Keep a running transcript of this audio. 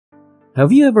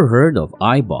Have you ever heard of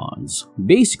ibonds?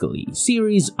 Basically,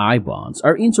 Series ibonds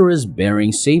are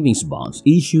interest-bearing savings bonds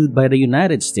issued by the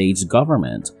United States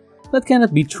government that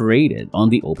cannot be traded on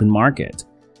the open market.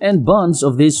 And bonds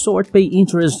of this sort pay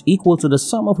interest equal to the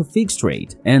sum of a fixed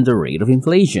rate and the rate of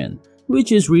inflation,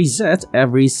 which is reset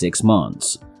every 6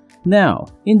 months. Now,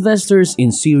 investors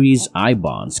in Series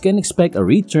ibonds can expect a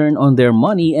return on their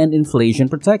money and inflation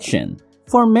protection.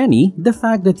 For many, the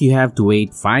fact that you have to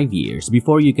wait 5 years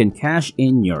before you can cash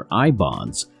in your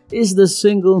ibonds is the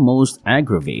single most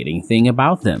aggravating thing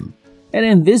about them. And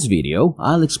in this video,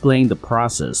 I'll explain the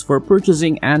process for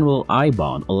purchasing annual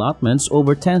ibond allotments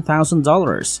over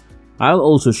 $10,000. I'll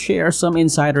also share some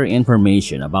insider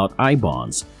information about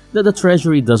ibonds that the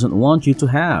Treasury doesn't want you to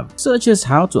have, such as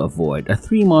how to avoid a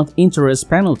 3-month interest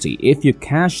penalty if you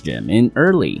cash them in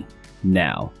early.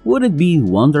 Now, would it be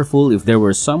wonderful if there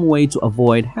were some way to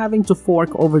avoid having to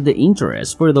fork over the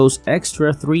interest for those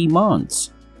extra 3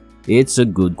 months? It's a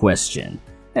good question.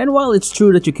 And while it's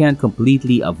true that you can't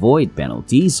completely avoid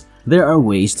penalties, there are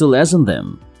ways to lessen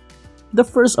them. The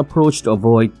first approach to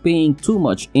avoid paying too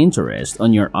much interest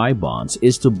on your ibonds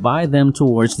is to buy them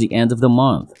towards the end of the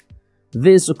month.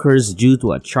 This occurs due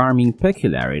to a charming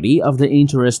peculiarity of the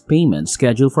interest payment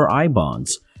schedule for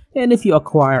ibonds. And if you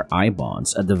acquire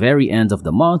ibonds at the very end of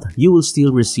the month, you will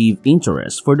still receive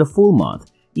interest for the full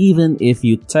month, even if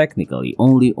you technically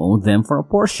only own them for a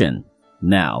portion.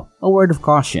 Now, a word of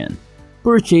caution.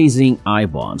 Purchasing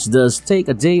ibonds does take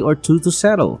a day or two to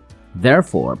settle.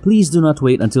 Therefore, please do not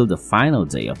wait until the final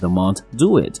day of the month to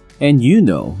do it. And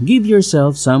give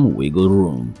yourself some wiggle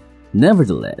room.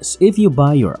 Nevertheless, if you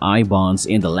buy your ibonds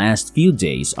in the last few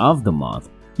days of the month,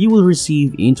 you will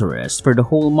receive interest for the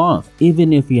whole month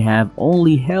even if you have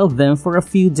only held them for a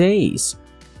few days.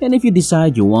 And if you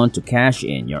decide you want to cash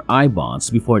in your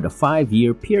ibonds before the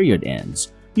 5-year period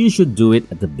ends, you should do it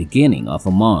at the beginning of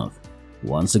a month.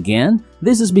 Once again,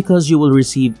 this is because you will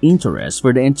receive interest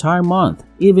for the entire month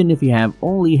even if you have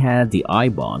only had the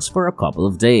ibonds for a couple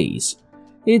of days.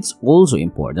 It's also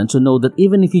important to note that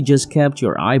even if you just kept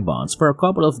your ibonds for a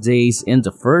couple of days in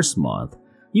the first month,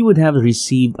 you would have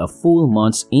received a full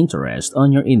month's interest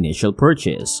on your initial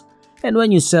purchase. And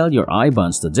when you sell your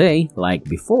ibonds today, like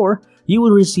before, you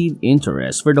will receive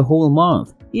interest for the whole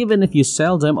month, even if you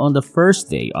sell them on the first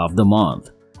day of the month.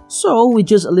 So, with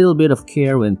just a little bit of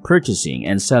care when purchasing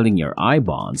and selling your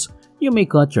ibonds, you may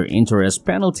cut your interest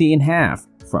penalty in half,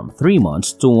 from 3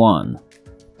 months to 1.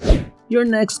 Your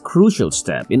next crucial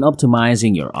step in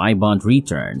optimizing your ibond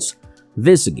returns.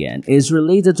 This again is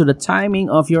related to the timing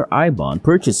of your ibond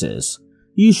purchases.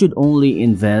 You should only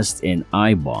invest in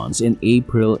ibonds in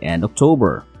April and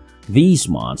October. These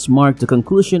months mark the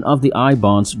conclusion of the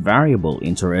ibond's variable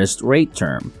interest rate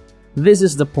term. This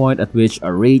is the point at which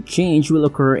a rate change will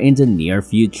occur in the near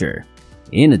future.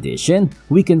 In addition,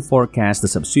 we can forecast the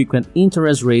subsequent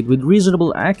interest rate with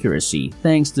reasonable accuracy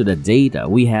thanks to the data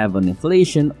we have on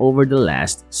inflation over the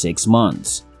last 6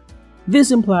 months.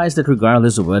 This implies that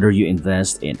regardless of whether you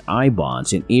invest in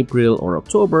ibonds in April or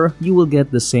October, you will get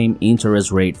the same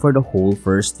interest rate for the whole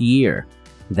first year.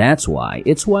 That's why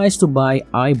it's wise to buy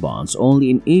ibonds only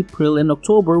in April and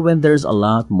October when there's a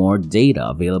lot more data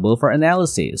available for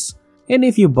analysis. And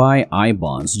if you buy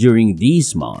ibonds during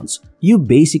these months, you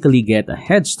basically get a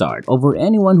head start over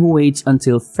anyone who waits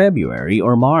until February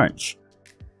or March.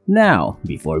 Now,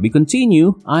 before we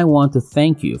continue, I want to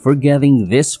thank you for getting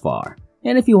this far.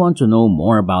 And if you want to know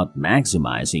more about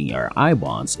maximizing your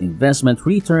ibonds investment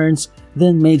returns,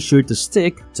 then make sure to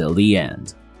stick till the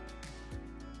end.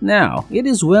 Now, it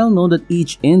is well known that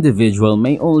each individual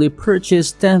may only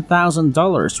purchase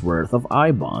 $10,000 worth of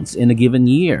ibonds in a given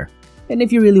year. And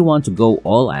if you really want to go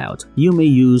all out, you may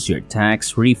use your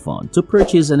tax refund to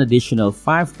purchase an additional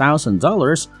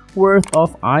 $5,000 worth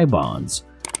of ibonds.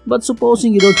 But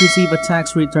supposing you don't receive a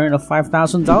tax return of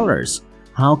 $5,000,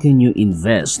 how can you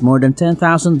invest more than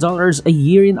 $10,000 a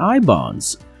year in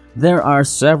ibonds? There are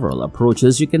several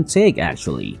approaches you can take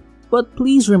actually, but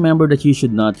please remember that you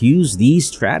should not use these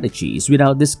strategies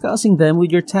without discussing them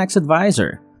with your tax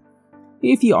advisor.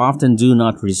 If you often do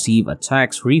not receive a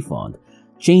tax refund,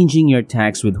 changing your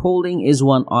tax withholding is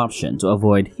one option to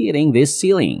avoid hitting this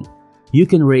ceiling. You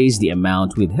can raise the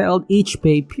amount withheld each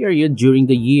pay period during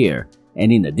the year.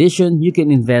 And in addition, you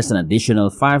can invest an additional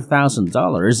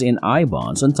 $5,000 in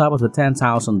ibonds on top of the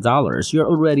 $10,000 you're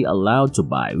already allowed to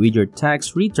buy with your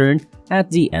tax return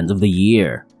at the end of the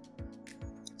year.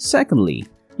 Secondly,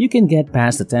 you can get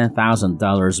past the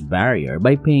 $10,000 barrier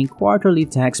by paying quarterly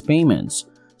tax payments.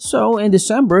 So in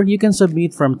December, you can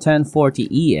submit from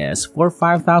 1040 ES for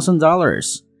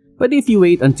 $5,000. But if you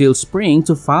wait until spring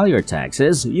to file your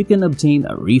taxes, you can obtain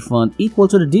a refund equal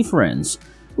to the difference,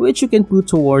 which you can put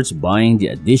towards buying the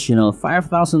additional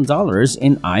 $5,000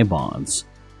 in ibonds.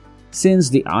 Since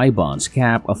the ibonds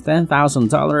cap of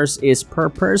 $10,000 is per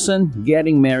person,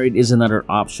 getting married is another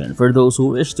option for those who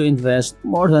wish to invest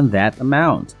more than that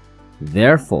amount.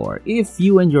 Therefore, if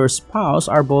you and your spouse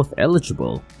are both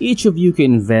eligible, each of you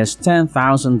can invest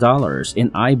 $10,000 in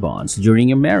ibonds during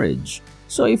your marriage.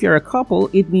 So if you're a couple,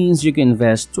 it means you can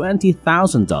invest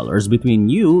 $20,000 between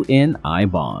you in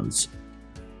ibonds.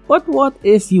 But what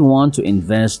if you want to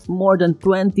invest more than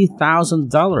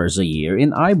 $20,000 a year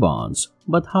in ibonds?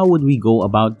 But how would we go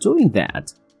about doing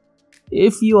that?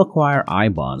 If you acquire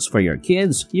ibonds for your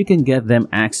kids, you can get them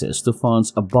access to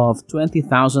funds above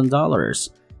 $20,000.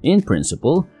 In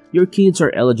principle, your kids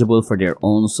are eligible for their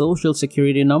own social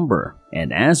security number,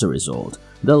 and as a result,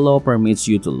 the law permits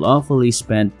you to lawfully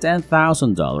spend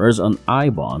 $10,000 on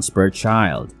ibonds per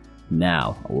child.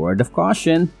 Now, a word of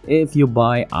caution, if you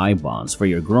buy ibonds for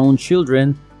your grown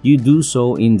children, you do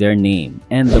so in their name,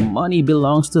 and the money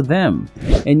belongs to them.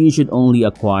 And you should only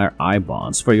acquire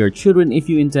ibonds for your children if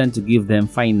you intend to give them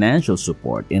financial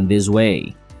support in this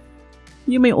way.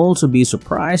 You may also be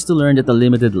surprised to learn that a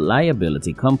limited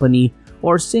liability company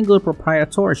or single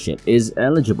proprietorship is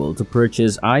eligible to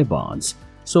purchase ibonds,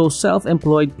 so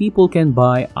self-employed people can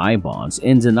buy ibonds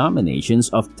in denominations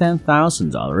of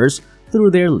 $10,000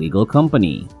 through their legal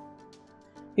company.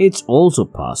 It's also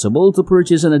possible to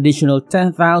purchase an additional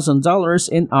 $10,000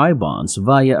 in ibonds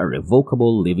via a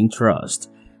revocable living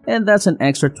trust, and that's an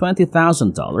extra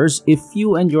 $20,000 if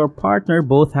you and your partner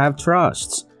both have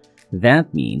trusts.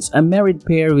 That means a married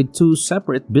pair with two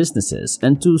separate businesses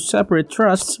and two separate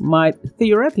trusts might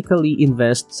theoretically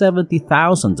invest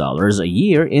 $70,000 a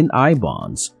year in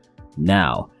ibonds.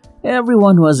 Now,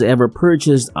 everyone who has ever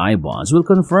purchased ibonds will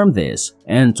confirm this,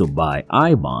 and to buy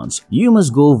ibonds, you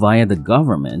must go via the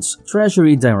government's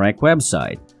Treasury Direct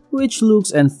website, which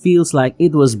looks and feels like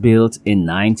it was built in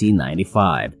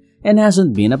 1995 and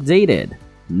hasn't been updated.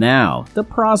 Now, the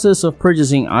process of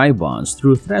purchasing ibonds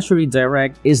through Treasury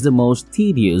Direct is the most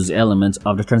tedious element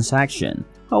of the transaction.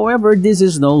 However, this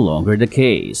is no longer the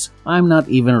case. I'm not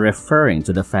even referring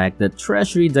to the fact that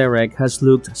Treasury Direct has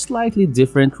looked slightly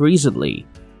different recently.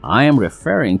 I am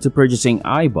referring to purchasing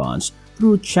ibonds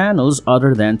through channels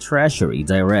other than Treasury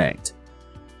Direct.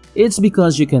 It's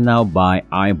because you can now buy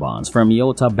ibonds from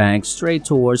Yota Bank straight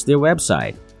towards their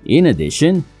website. In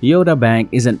addition, Yota Bank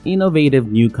is an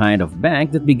innovative new kind of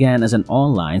bank that began as an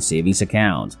online savings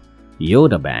account.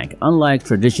 Yota Bank, unlike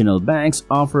traditional banks,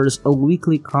 offers a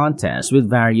weekly contest with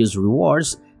various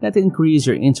rewards that increase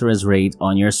your interest rate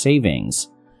on your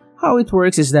savings. How it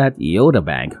works is that Yota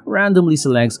Bank randomly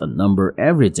selects a number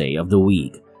every day of the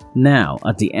week. Now,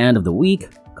 at the end of the week,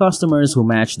 customers who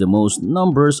match the most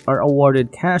numbers are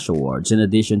awarded cash awards in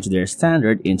addition to their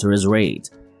standard interest rate.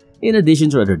 In addition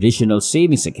to a traditional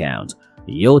savings account,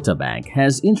 Yota Bank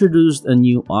has introduced a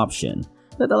new option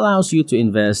that allows you to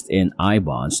invest in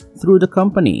ibonds through the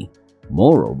company.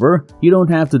 Moreover, you don't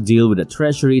have to deal with the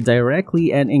Treasury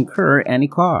directly and incur any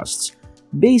costs.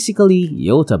 Basically,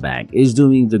 Yota Bank is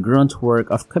doing the grunt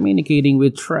work of communicating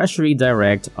with Treasury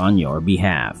Direct on your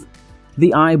behalf.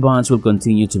 The ibonds will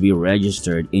continue to be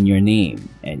registered in your name,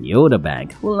 and Yota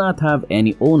Bank will not have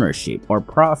any ownership or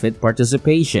profit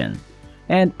participation.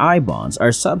 And ibonds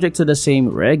are subject to the same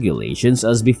regulations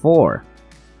as before.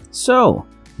 So,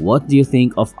 what do you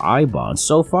think of ibonds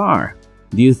so far?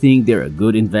 Do you think they're a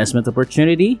good investment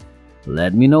opportunity?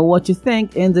 Let me know what you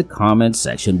think in the comment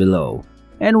section below.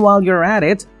 And while you're at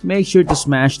it, make sure to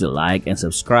smash the like and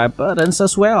subscribe buttons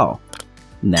as well.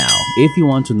 Now, if you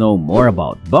want to know more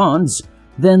about bonds,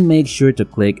 then make sure to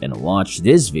click and watch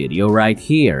this video right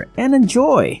here and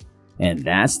enjoy! And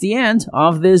that's the end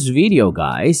of this video,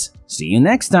 guys. See you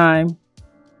next time!